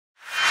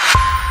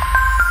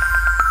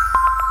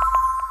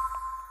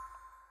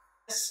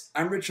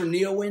I'm Rich from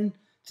NeoWin.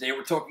 Today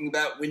we're talking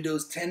about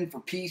Windows 10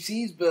 for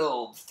PCs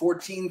build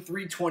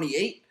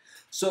 14.3.28.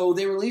 So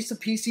they released a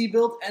PC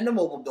build and a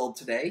mobile build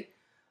today.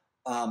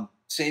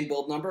 Same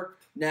build number.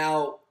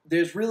 Now,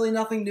 there's really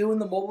nothing new in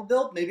the mobile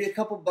build. Maybe a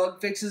couple bug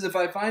fixes. If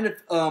I find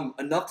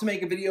enough to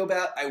make a video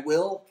about, I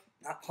will.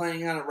 Not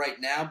planning on it right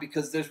now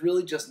because there's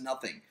really just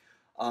nothing.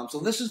 So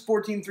this is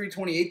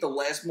 14.3.28. The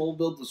last mobile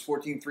build was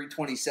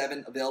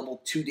 14.3.27,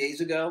 available 2 days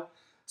ago.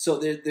 So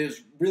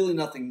there's really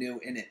nothing new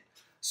in it.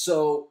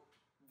 So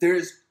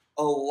there's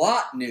a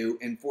lot new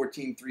in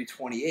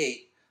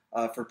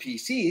 14.3.28 for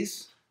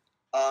PCs.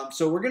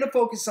 So we're going to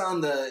focus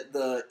on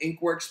the Ink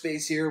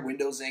Workspace here,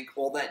 Windows Ink,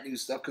 all that new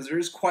stuff, because there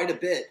is quite a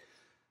bit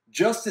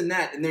just in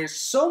that. And there's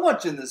so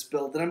much in this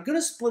build that I'm going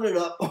to split it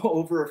up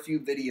over a few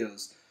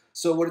videos.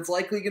 So what it's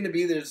likely going to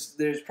be,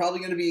 there's probably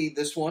going to be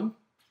this one,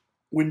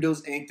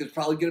 Windows Ink. There's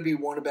probably going to be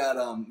one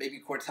about maybe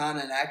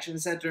Cortana and Action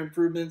Center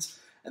improvements,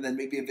 and then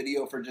maybe a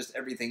video for just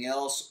everything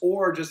else,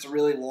 or just a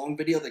really long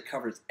video that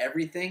covers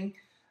everything.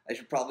 I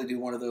should probably do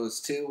one of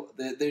those too.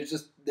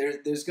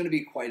 There's going to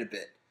be quite a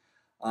bit.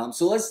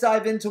 So let's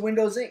dive into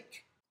Windows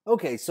Ink.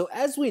 Okay, so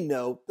as we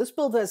know, this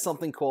build has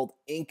something called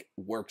Ink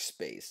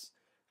Workspace,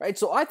 right?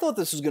 So I thought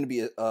this was going to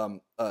be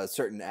a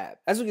certain app.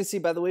 As we can see,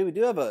 by the way, we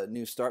do have a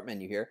new start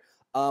menu here,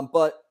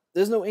 but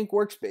there's no Ink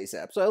Workspace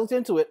app. So I looked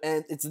into it,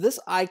 and it's this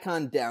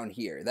icon down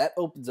here. That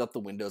opens up the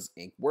Windows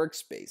Ink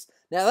Workspace.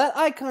 Now, that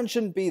icon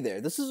shouldn't be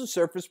there. This is a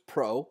Surface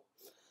Pro,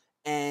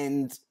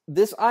 and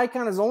this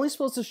icon is only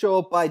supposed to show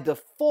up by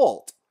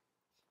default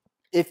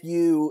if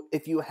you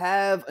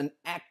have an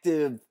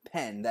active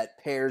pen that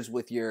pairs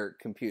with your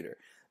computer.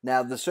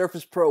 Now, the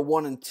Surface Pro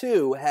 1 and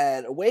 2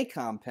 had a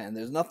Wacom pen.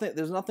 There's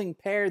nothing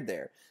paired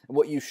there. And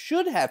what you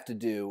should have to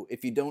do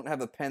if you don't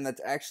have a pen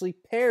that's actually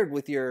paired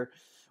with your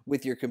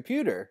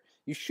computer,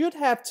 you should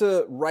have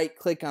to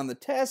right-click on the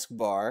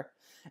taskbar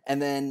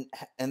and then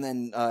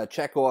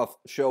check off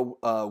Show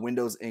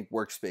Windows Ink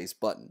Workspace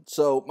button.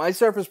 So my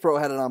Surface Pro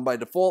had it on by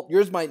default.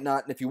 Yours might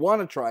not, and if you want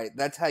to try it,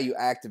 that's how you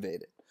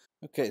activate it.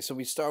 Okay, so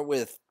we start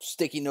with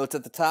sticky notes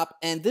at the top,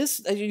 and this,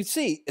 as you can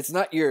see, it's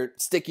not your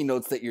sticky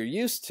notes that you're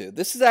used to.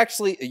 This is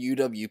actually a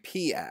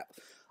UWP app,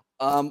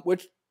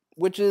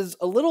 which is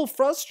a little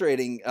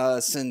frustrating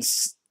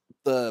since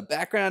the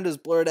background is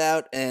blurred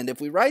out, and if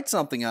we write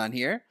something on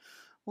here,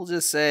 we'll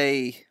just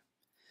say,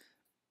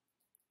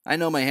 I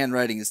know my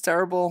handwriting is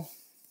terrible,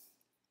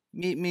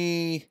 meet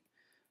me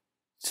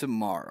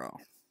tomorrow.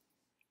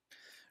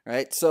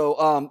 Right,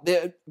 so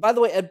by the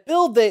way, at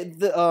build,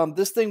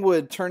 this thing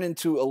would turn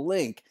into a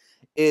link.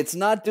 It's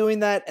not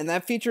doing that, and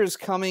that feature is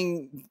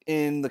coming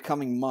in the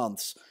coming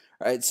months.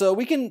 Right, so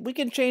we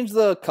can change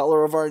the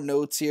color of our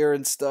notes here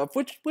and stuff,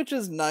 which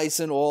is nice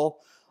and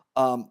all.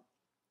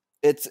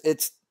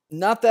 It's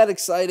not that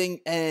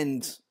exciting,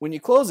 and when you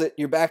close it,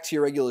 you're back to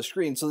your regular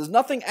screen. So there's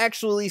nothing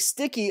actually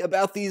sticky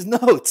about these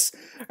notes,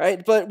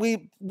 right? But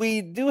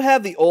we do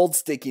have the old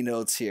sticky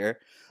notes here.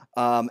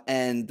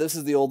 And this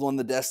is the old one,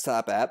 the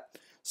desktop app.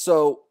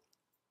 So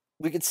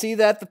we can see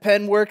that the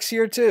pen works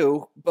here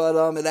too, but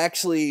it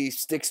actually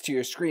sticks to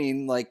your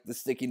screen like the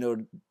sticky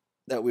note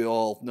that we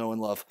all know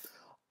and love.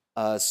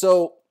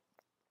 So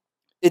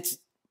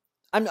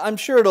I'm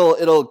sure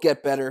it'll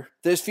get better.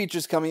 There's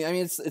features coming. I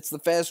mean, it's the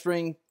fast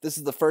ring. This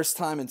is the first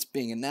time it's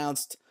being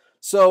announced.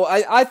 So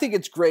I think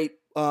it's great.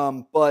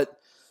 But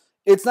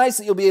it's nice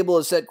that you'll be able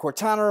to set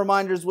Cortana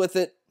reminders with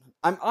it.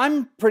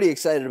 I'm pretty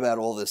excited about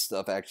all this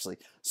stuff, actually.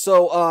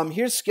 So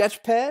here's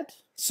Sketchpad.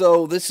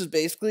 So this is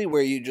basically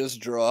where you just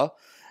draw,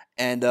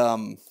 and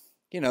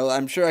you know,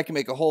 I'm sure I can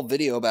make a whole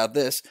video about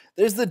this.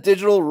 There's the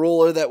digital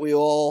ruler that we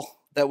all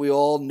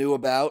knew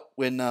about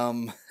when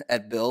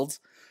at build.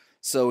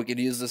 So we could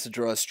use this to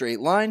draw a straight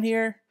line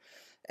here,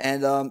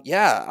 and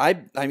yeah,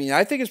 I mean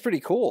I think it's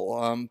pretty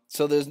cool.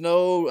 So there's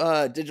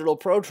no digital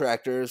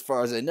protractor as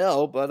far as I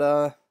know,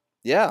 but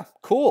yeah,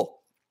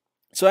 cool.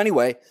 So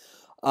anyway.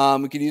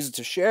 We could use it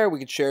to share. We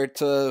could share it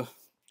to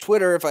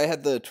Twitter if I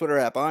had the Twitter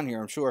app on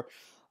here, I'm sure.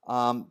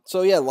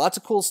 So yeah, lots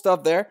of cool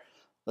stuff there.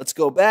 Let's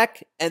go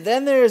back. And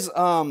then there's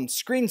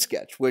Screen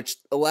Sketch, which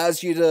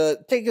allows you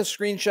to take a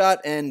screenshot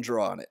and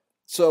draw on it.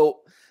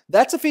 So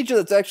that's a feature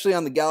that's actually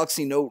on the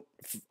Galaxy Note.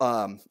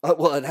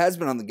 Well, it has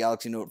been on the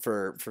Galaxy Note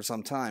for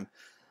some time.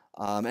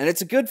 And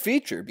it's a good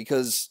feature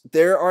because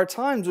there are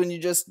times when you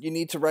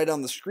need to write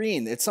on the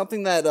screen. It's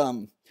something that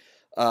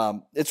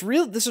this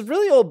is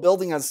really all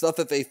building on stuff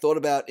that they thought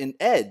about in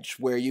Edge,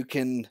 where you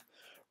can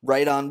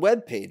write on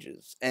web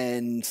pages.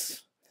 And,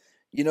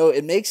 you know,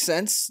 it makes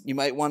sense. You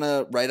might want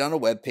to write on a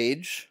web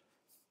page.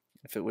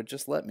 If it would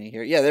just let me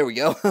here. Yeah, there we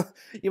go.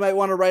 You might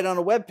want to write on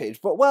a web page.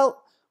 But,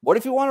 well, what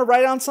if you want to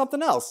write on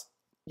something else?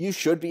 You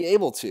should be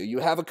able to. You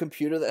have a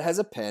computer that has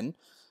a pen.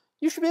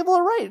 You should be able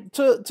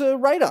to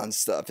write on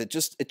stuff. It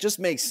just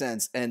makes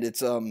sense, and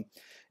it's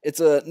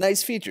a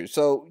nice feature.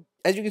 So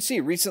as you can see,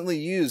 recently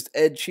used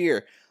Edge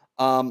here.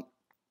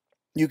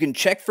 You can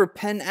check for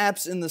pen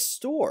apps in the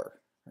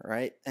store,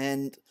 right?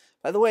 And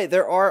by the way,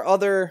 there are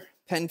other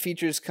pen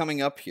features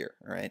coming up here,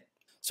 right?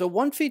 So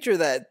one feature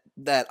that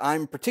that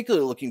I'm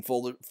particularly looking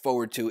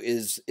forward to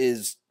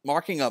is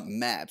marking up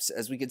maps.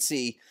 As we can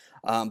see,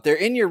 they're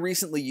in your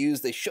recently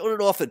used. They showed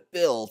it off at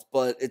build,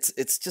 but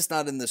it's just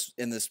not in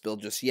this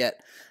build just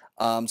yet.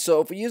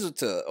 So if we use it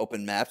to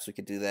open maps, we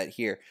could do that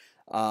here.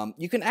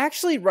 You can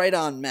actually write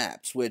on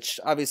maps, which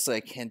obviously I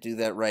can't do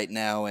that right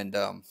now, and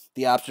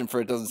the option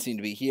for it doesn't seem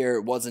to be here.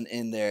 It wasn't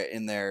in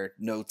their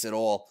notes at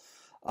all.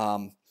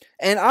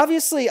 And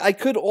obviously, I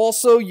could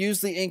also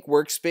use the ink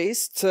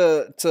workspace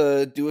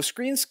to do a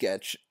screen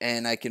sketch,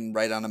 and I can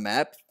write on a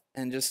map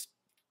and just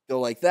go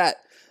like that.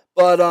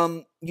 But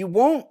you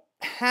won't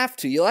have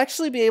to. You'll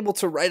actually be able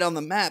to write on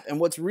the map, and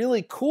what's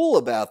really cool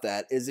about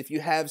that is if you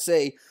have,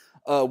 say,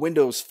 a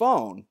Windows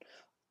Phone,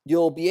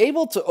 you'll be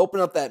able to open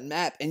up that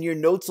map, and your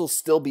notes will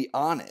still be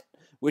on it,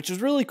 which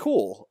is really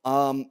cool.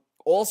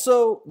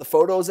 Also, the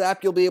Photos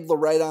app, you'll be able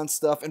to write on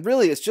stuff. And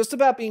really, it's just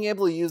about being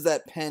able to use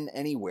that pen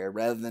anywhere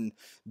rather than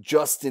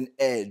just in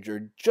Edge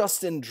or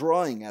just in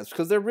drawing apps,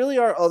 because there really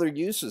are other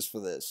uses for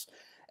this.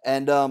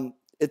 And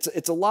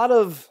it's a lot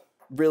of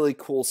really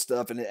cool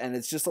stuff, and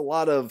it's just a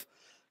lot of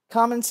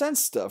common sense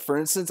stuff. For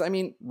instance, I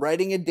mean,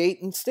 writing a date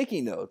in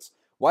sticky notes.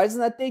 Why doesn't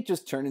that date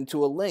just turn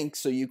into a link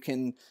so you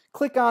can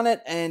click on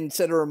it and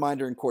set a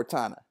reminder in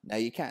Cortana? Now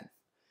you can.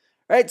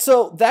 All right,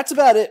 so that's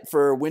about it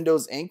for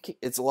Windows Ink.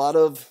 It's a lot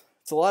of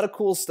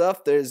cool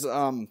stuff. There's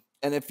and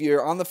if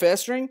you're on the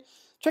fast ring,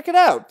 check it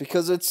out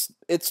because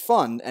it's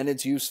fun and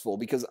it's useful.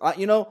 Because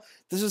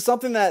this is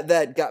something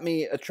that got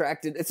me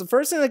attracted. It's the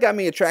first thing that got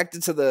me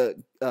attracted to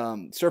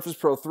the Surface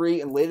Pro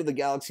 3 and later the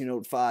Galaxy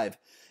Note 5.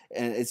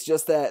 And it's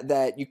just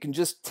that you can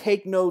just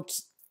take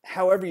notes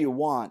however you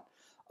want.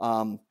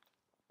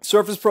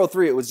 Surface Pro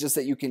 3, it was just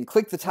that you can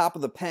click the top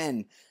of the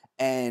pen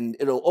and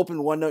it'll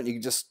open one note and you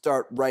can just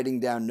start writing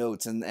down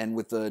notes. And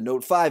with the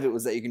Note 5, it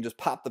was that you can just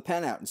pop the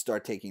pen out and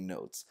start taking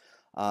notes.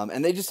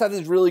 And they just have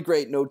these really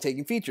great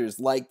note-taking features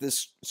like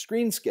this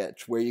screen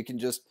sketch where you can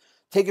just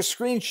take a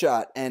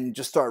screenshot and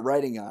just start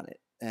writing on it.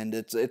 And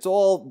it's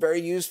all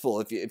very useful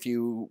if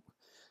you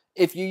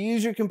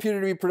use your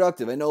computer to be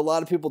productive. I know a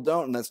lot of people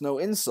don't, and that's no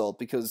insult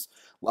because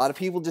a lot of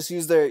people just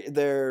use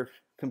their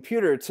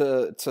computer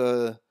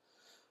to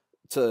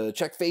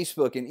check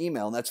Facebook and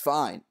email, and that's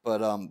fine.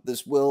 But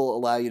this will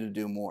allow you to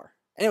do more.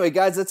 Anyway,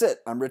 guys, that's it.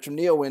 I'm Rich from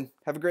NeoWin.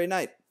 Have a great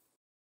night.